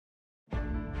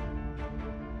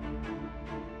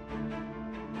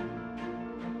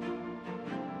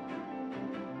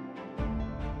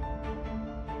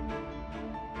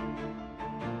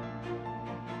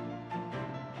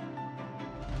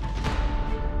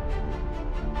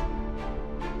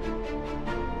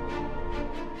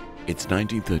It's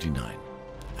 1939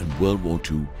 and World War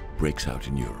II breaks out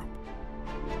in Europe.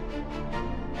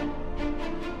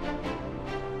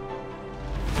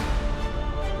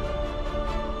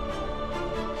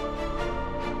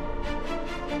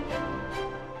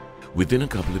 Within a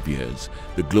couple of years,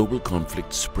 the global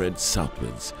conflict spread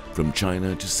southwards from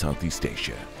China to Southeast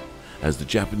Asia as the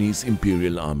Japanese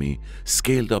Imperial Army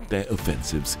scaled up their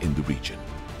offensives in the region,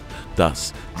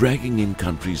 thus dragging in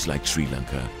countries like Sri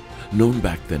Lanka, known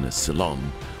back then as Ceylon,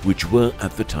 which were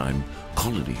at the time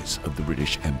colonies of the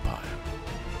British Empire.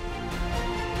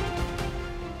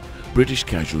 British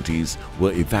casualties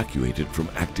were evacuated from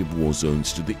active war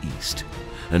zones to the east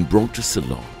and brought to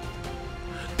Ceylon.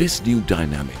 This new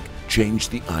dynamic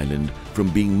changed the island from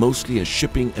being mostly a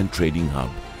shipping and trading hub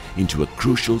into a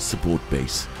crucial support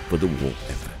base for the war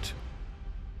effort.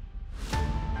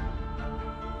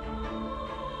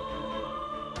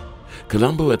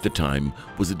 Colombo at the time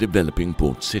was a developing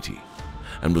port city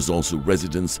and was also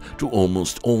residence to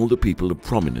almost all the people of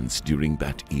prominence during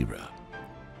that era.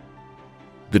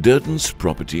 The Durdans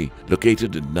property,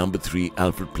 located at No. 3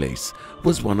 Alfred Place,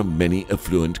 was one of many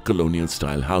affluent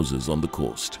colonial-style houses on the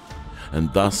coast,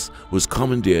 and thus was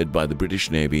commandeered by the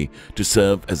British Navy to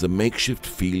serve as a makeshift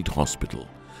field hospital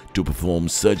to perform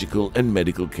surgical and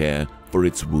medical care for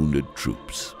its wounded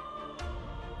troops.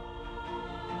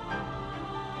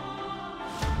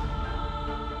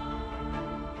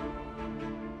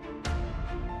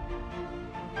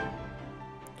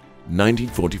 In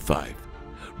 1945,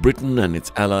 Britain and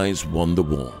its allies won the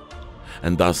war,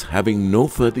 and thus having no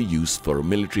further use for a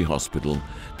military hospital,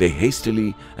 they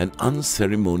hastily and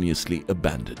unceremoniously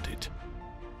abandoned it.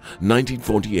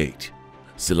 1948,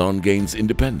 Ceylon gains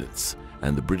independence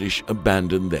and the British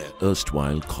abandon their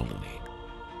erstwhile colony.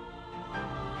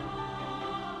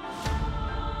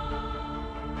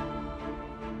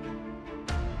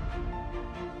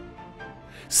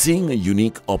 Seeing a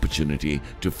unique opportunity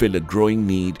to fill a growing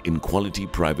need in quality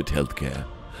private healthcare,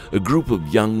 a group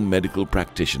of young medical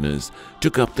practitioners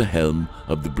took up the helm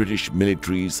of the British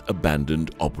military's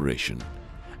abandoned operation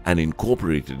and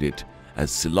incorporated it as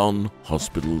Ceylon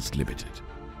Hospitals Limited.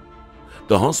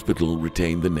 The hospital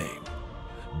retained the name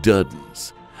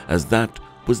Durdans, as that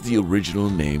was the original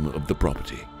name of the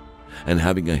property, and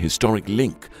having a historic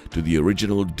link to the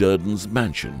original Durdans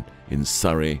mansion in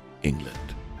Surrey, England.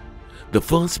 The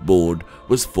first board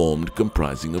was formed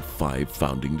comprising of 5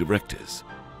 founding directors: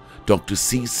 Dr.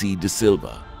 C.C. De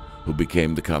Silva, who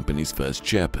became the company's first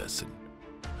chairperson;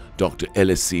 Dr.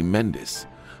 L.S.C. Mendes,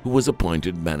 who was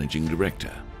appointed managing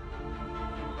director;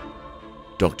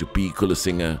 Dr. P.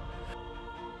 Kulasinger,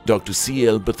 Dr.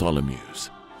 C.L. Bartholomews,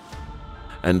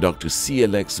 and Dr.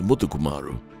 C.L.X.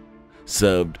 Muthukumaru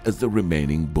served as the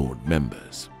remaining board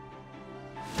members.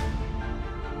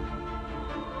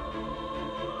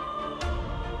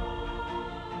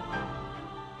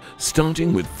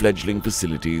 Starting with fledgling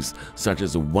facilities such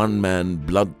as a one-man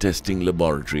blood testing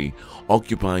laboratory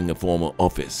occupying a former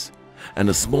office and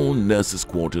a small nurses'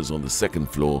 quarters on the second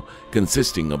floor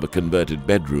consisting of a converted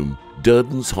bedroom,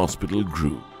 Durdans Hospital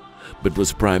grew, but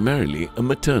was primarily a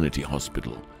maternity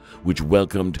hospital which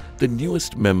welcomed the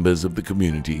newest members of the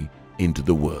community into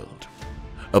the world.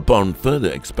 Upon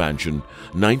further expansion,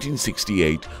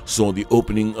 1968 saw the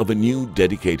opening of a new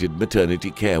dedicated maternity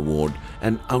care ward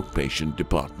and outpatient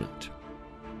department.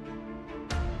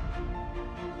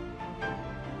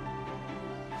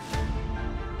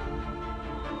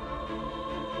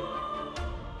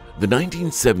 The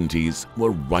 1970s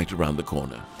were right around the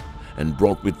corner and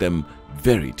brought with them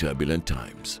very turbulent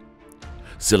times.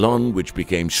 Ceylon, which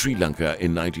became Sri Lanka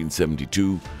in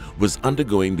 1972, was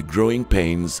undergoing the growing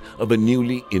pains of a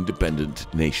newly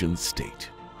independent nation-state.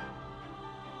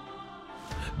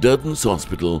 Durdans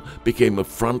Hospital became a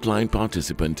frontline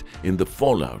participant in the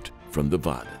fallout from the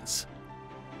violence.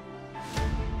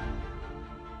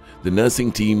 The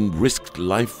nursing team risked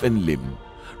life and limb,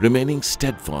 remaining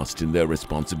steadfast in their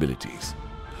responsibilities,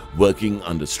 working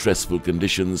under stressful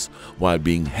conditions while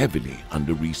being heavily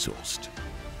under-resourced.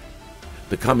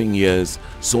 The coming years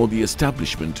saw the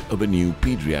establishment of a new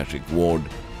pediatric ward,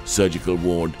 surgical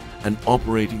ward, and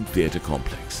operating theatre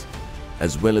complex,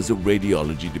 as well as a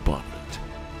radiology department.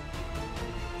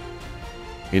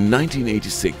 In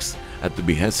 1986, at the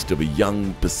behest of a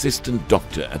young, persistent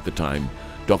doctor at the time,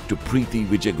 Dr. Preeti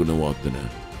Vijayagunawardena,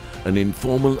 an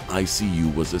informal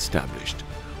ICU was established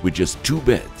with just 2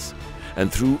 beds,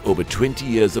 and through over 20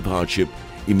 years of hardship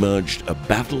emerged a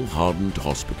battle-hardened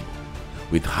hospital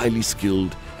with highly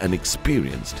skilled and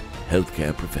experienced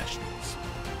healthcare professionals.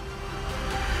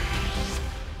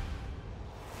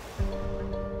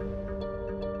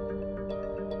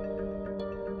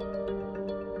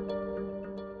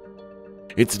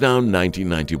 It's now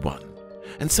 1991,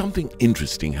 and something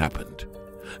interesting happened.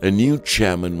 A new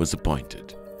chairman was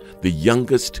appointed, the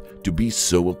youngest to be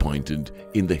so appointed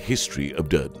in the history of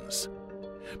Durdans.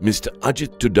 Mr.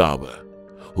 Ajit Tudawa,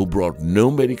 who brought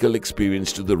no medical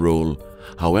experience to the role,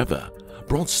 however,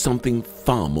 brought something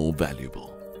far more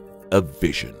valuable: a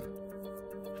vision.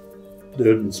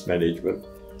 Durdans management,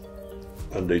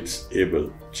 under its able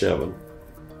chairman,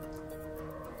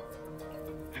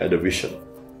 had a vision,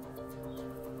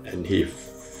 and he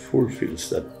fulfills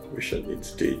that vision in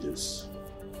stages.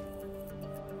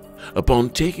 Upon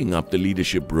taking up the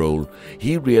leadership role,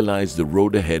 he realized the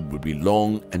road ahead would be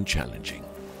long and challenging.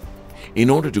 In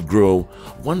order to grow,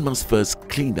 one must first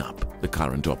clean up the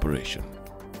current operation.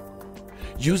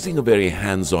 Using a very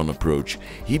hands-on approach,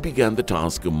 he began the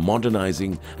task of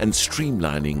modernizing and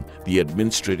streamlining the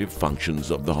administrative functions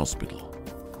of the hospital.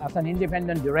 As an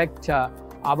independent director,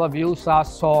 our views are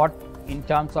sought in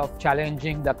terms of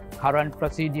challenging the current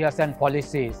procedures and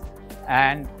policies,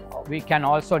 and we can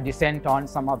also dissent on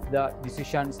some of the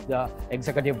decisions the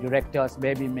executive directors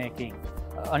may be making.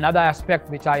 Another aspect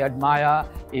which I admire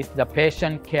is the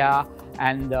patient care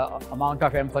and the amount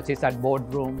of emphasis at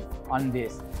boardroom on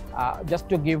this. Just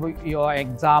to give you an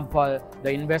example,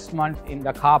 the investment in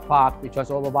the car park, which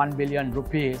was over 1 billion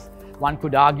rupees, one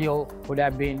could argue could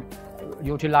have been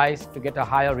utilized to get a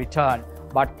higher return,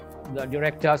 but the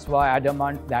directors were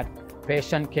adamant that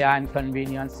patient care and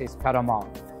convenience is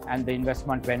paramount, and the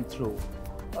investment went through.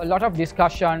 A lot of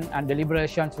discussion and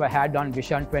deliberations were had on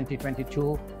Vision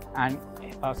 2022, and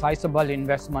a sizable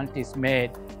investment is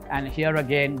made. And here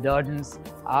again, Durdans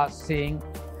are seeing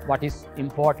what is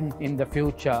important in the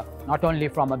future, not only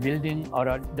from a building or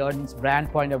a Durdans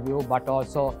brand point of view, but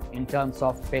also in terms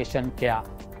of patient care.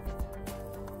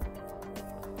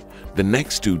 The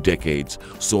next 2 decades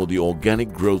saw the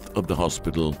organic growth of the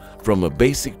hospital from a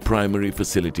basic primary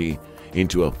facility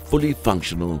into a fully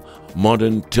functional,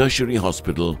 modern tertiary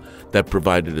hospital that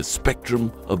provided a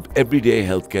spectrum of everyday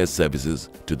healthcare services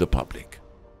to the public.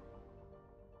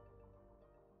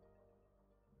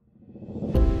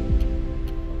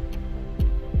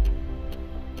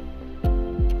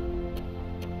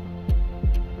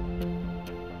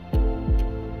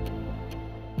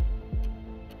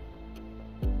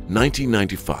 In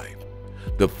 1995,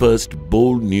 the first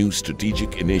bold new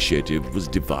strategic initiative was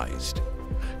devised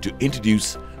to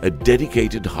introduce a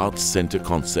dedicated heart center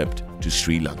concept to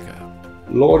Sri Lanka.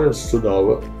 Lawrence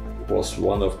Tudawa was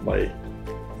one of my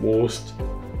most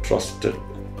trusted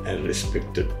and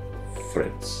respected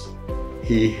friends.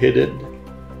 He headed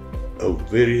a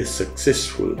very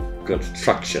successful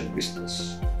construction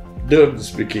business.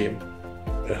 Durdans became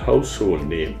a household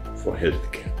name for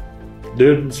healthcare.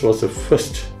 Durdans was the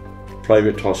first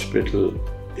private hospital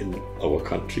in our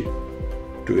country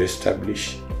to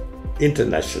establish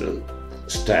international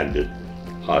standard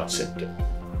heart center.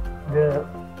 The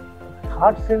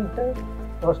heart center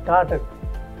was started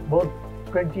about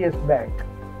 20 years back.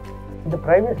 In the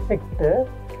private sector,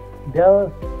 there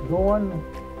was no one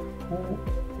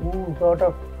who sort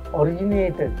of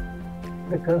originated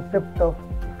the concept of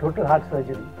total heart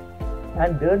surgery,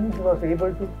 and Durdans was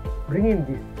able to bring in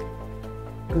this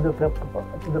to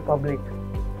the public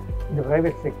in the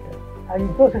private sector, and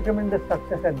it was a tremendous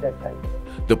success at that time.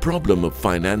 The problem of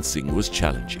financing was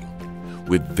challenging,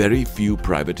 with very few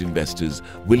private investors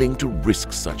willing to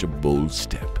risk such a bold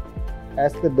step.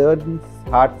 As the Durdans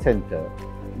Heart Center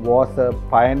was a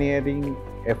pioneering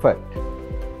effort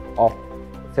of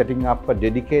setting up a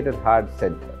dedicated heart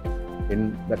center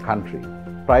in the country,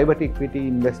 private equity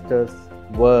investors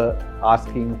were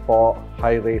asking for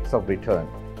high rates of return,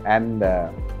 and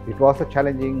it was a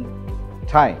challenging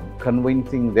time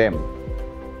convincing them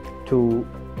to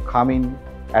come in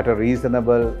at a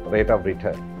reasonable rate of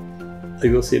return. I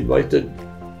was invited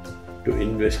to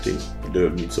invest in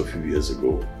Durdans a few years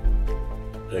ago.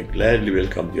 I gladly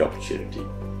welcomed the opportunity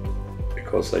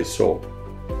because I saw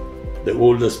the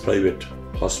oldest private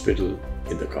hospital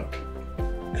in the country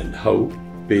and how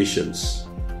patients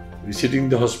visiting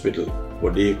the hospital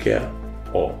for day care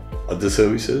or other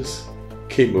services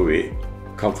came away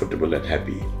comfortable and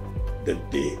happy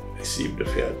that they received a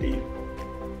fair deal.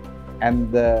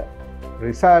 And the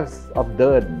results of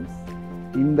Durdans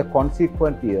in the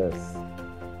consequent years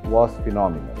was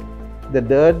phenomenal. The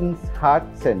Durdans Heart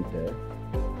Center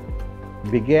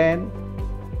began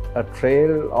a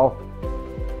trail of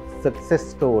success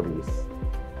stories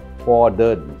for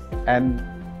Durdans, and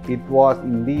it was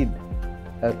indeed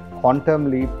a quantum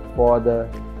leap for the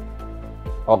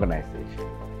organization.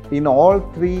 In all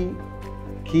 3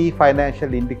 key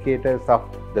financial indicators of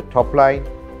the top line,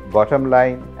 bottom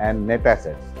line and net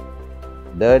assets,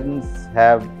 Durdans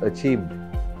have achieved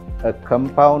a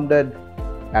compounded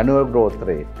annual growth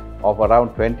rate of around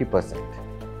 20%,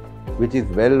 which is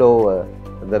well over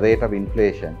the rate of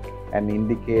inflation and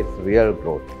indicates real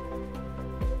growth.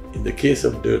 In the case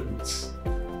of Durdans,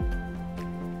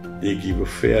 they give a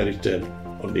fair return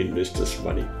on the investors'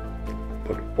 money,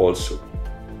 but also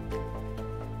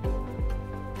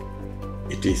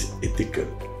it is ethical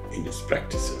in its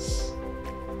practices.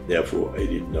 Therefore, I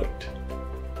did not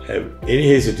have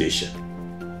any hesitation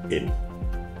in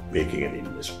making an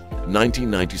investment.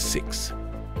 1996,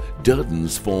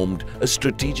 Durdans formed a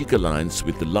strategic alliance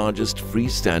with the largest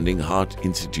freestanding heart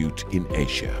institute in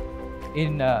Asia.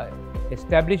 In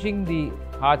establishing the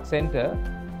heart center,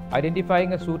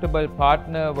 identifying a suitable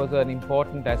partner was an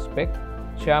important aspect.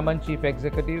 Chairman Chief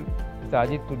Executive Mr.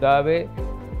 Ajit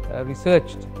Tudave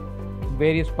researched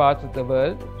various parts of the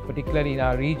world, particularly in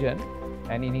our region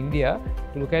and in India,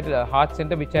 to look at a heart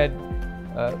center which had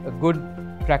a good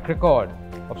track record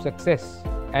of success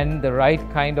and the right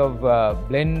kind of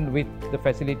blend with the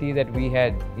facility that we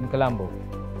had in Colombo.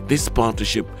 This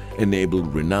partnership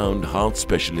enabled renowned heart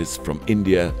specialists from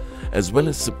India as well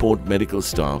as support medical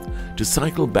staff to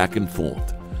cycle back and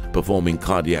forth, performing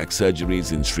cardiac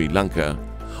surgeries in Sri Lanka,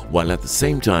 while at the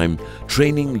same time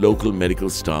training local medical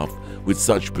staff with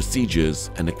such procedures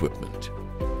and equipment.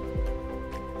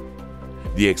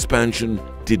 The expansion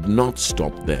did not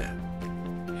stop there.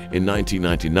 In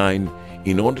 1999,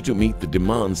 in order to meet the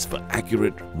demands for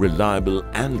accurate, reliable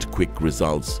and quick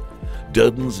results,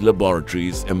 Durdans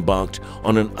Laboratories embarked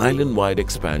on an island-wide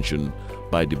expansion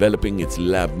by developing its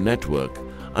lab network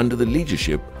under the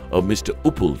leadership of Mr.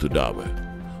 Upul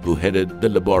Tudave, who headed the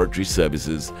laboratory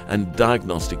services and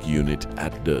diagnostic unit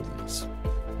at Durdans.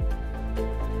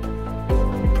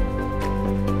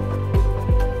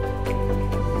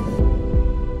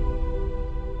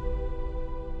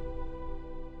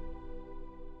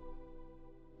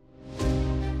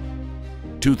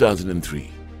 In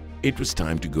 2003, it was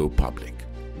time to go public.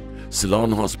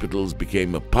 Ceylon Hospitals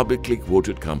became a publicly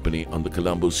quoted company on the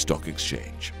Colombo Stock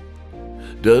Exchange.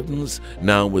 Durdans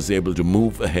now was able to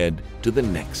move ahead to the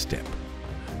next step,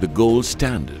 the gold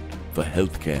standard for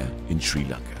healthcare in Sri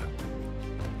Lanka.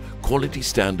 Quality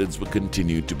standards were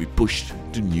continued to be pushed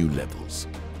to new levels,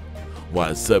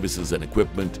 while services and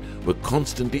equipment were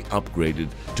constantly upgraded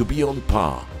to be on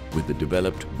par with the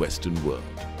developed Western world.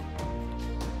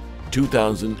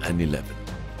 2011,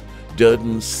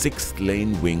 Durdans' 6th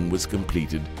lane wing was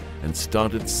completed and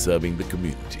started serving the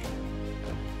community.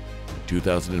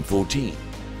 2014,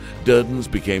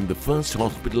 Durdans became the first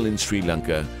hospital in Sri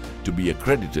Lanka to be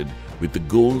accredited with the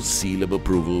Gold Seal of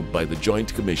Approval by the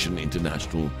Joint Commission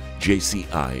International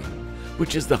 (JCI),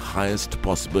 which is the highest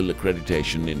possible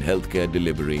accreditation in healthcare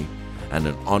delivery and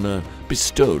an honor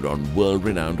bestowed on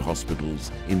world-renowned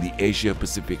hospitals in the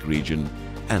Asia-Pacific region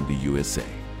and the USA.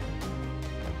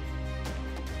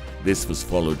 This was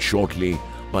followed shortly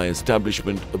by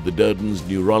establishment of the Durdans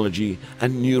Neurology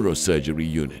and Neurosurgery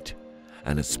Unit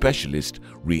and a specialist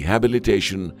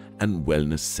rehabilitation and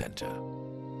wellness center.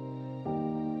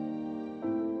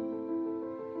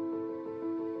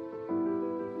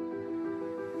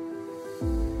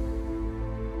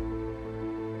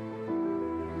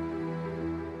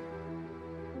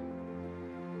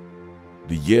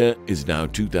 The year is now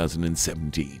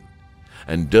 2017.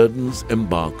 And Durdans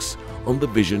embarks on the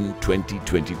Vision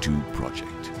 2022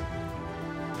 project.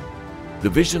 The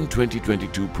Vision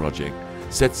 2022 project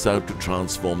sets out to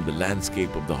transform the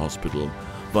landscape of the hospital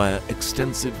via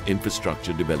extensive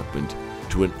infrastructure development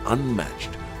to an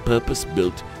unmatched,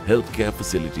 purpose-built healthcare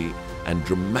facility and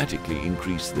dramatically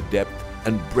increase the depth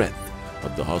and breadth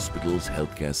of the hospital's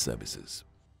healthcare services.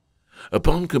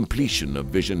 Upon completion of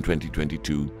Vision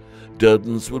 2022,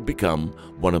 Durdans will become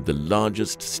one of the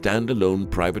largest standalone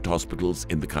private hospitals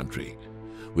in the country,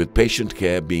 with patient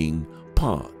care being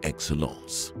par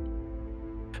excellence,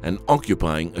 and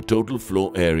occupying a total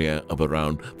floor area of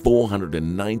around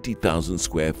 490,000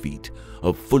 square feet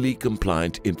of fully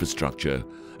compliant infrastructure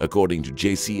according to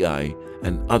JCI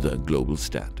and other global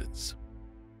standards.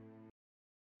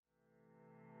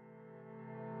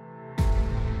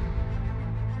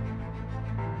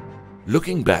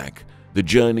 Looking back, the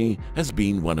journey has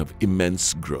been one of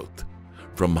immense growth,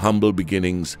 from humble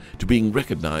beginnings to being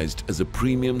recognized as a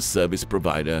premium service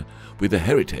provider with a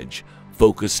heritage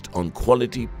focused on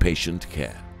quality patient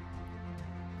care.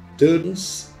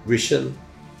 Durdans Vision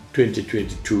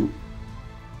 2022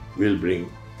 will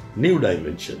bring new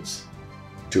dimensions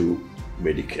to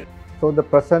Medicare. So the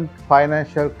present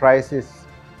financial crisis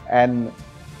and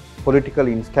political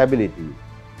instability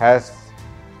has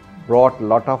brought a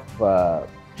lot of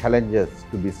challenges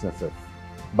to businesses.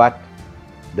 But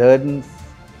Durdans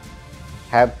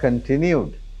have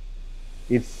continued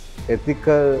its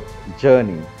ethical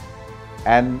journey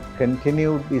and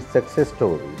continued its success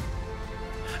story.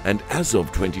 And as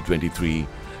of 2023,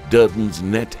 Durdans'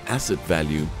 net asset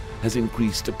value has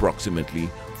increased approximately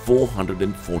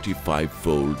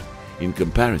 445-fold in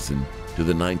comparison to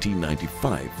the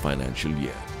 1995 financial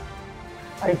year.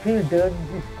 I feel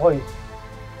Durdans is poised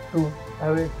to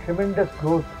have a tremendous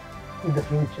growth in the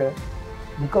future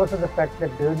because of the fact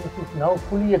that Durdans is now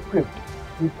fully equipped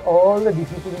with all the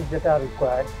disciplines that are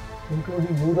required,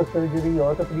 including neurosurgery,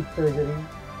 orthopedic surgery,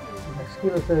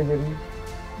 muscular surgery,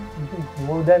 which is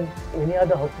more than any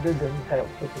other hospital Durdans have.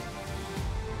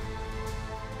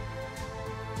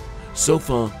 So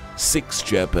far, 6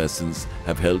 chairpersons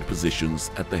have held positions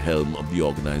at the helm of the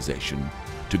organization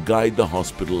to guide the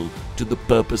hospital to the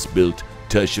purpose-built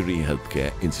tertiary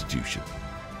healthcare institution.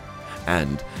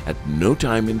 And at no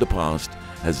time in the past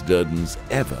has Durdans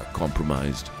ever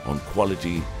compromised on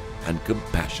quality and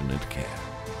compassionate care.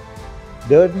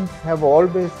 Durdans have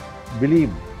always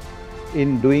believed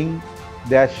in doing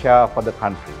their share for the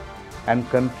country and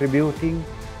contributing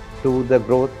to the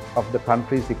growth of the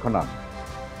country's economy.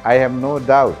 I have no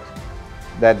doubt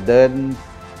that Durdans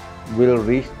will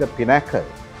reach the pinnacle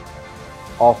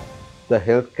of the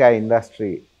healthcare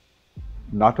industry,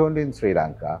 not only in Sri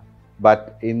Lanka,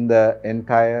 but in the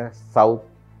entire South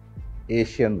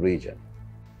Asian region.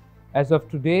 As of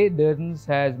today, Durdans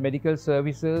has medical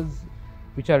services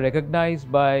which are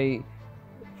recognized by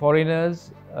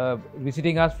foreigners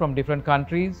visiting us from different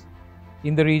countries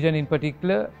in the region in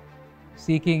particular,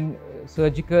 seeking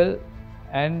surgical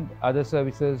and other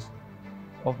services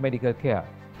of medical care.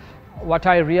 What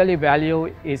I really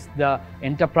value is the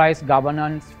enterprise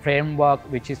governance framework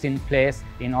which is in place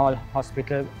in all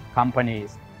hospital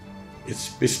companies. Its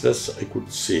business, I could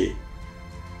say,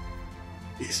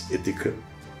 is ethical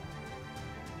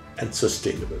and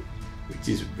sustainable, which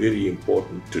is very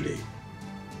important today.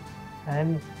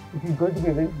 And it is going to be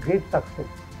a great success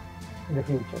in the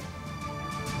future.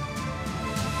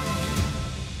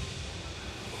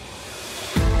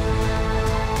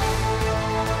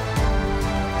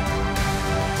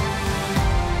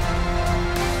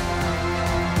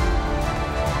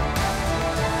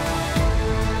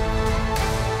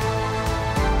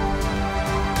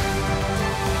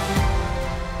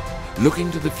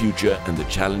 Looking to the future and the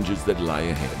challenges that lie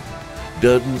ahead,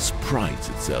 Durdans prides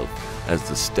itself as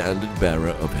the standard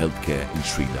bearer of healthcare in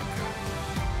Sri Lanka.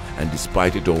 And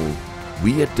despite it all,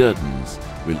 we at Durdans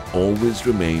will always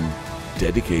remain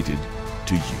dedicated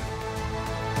to you.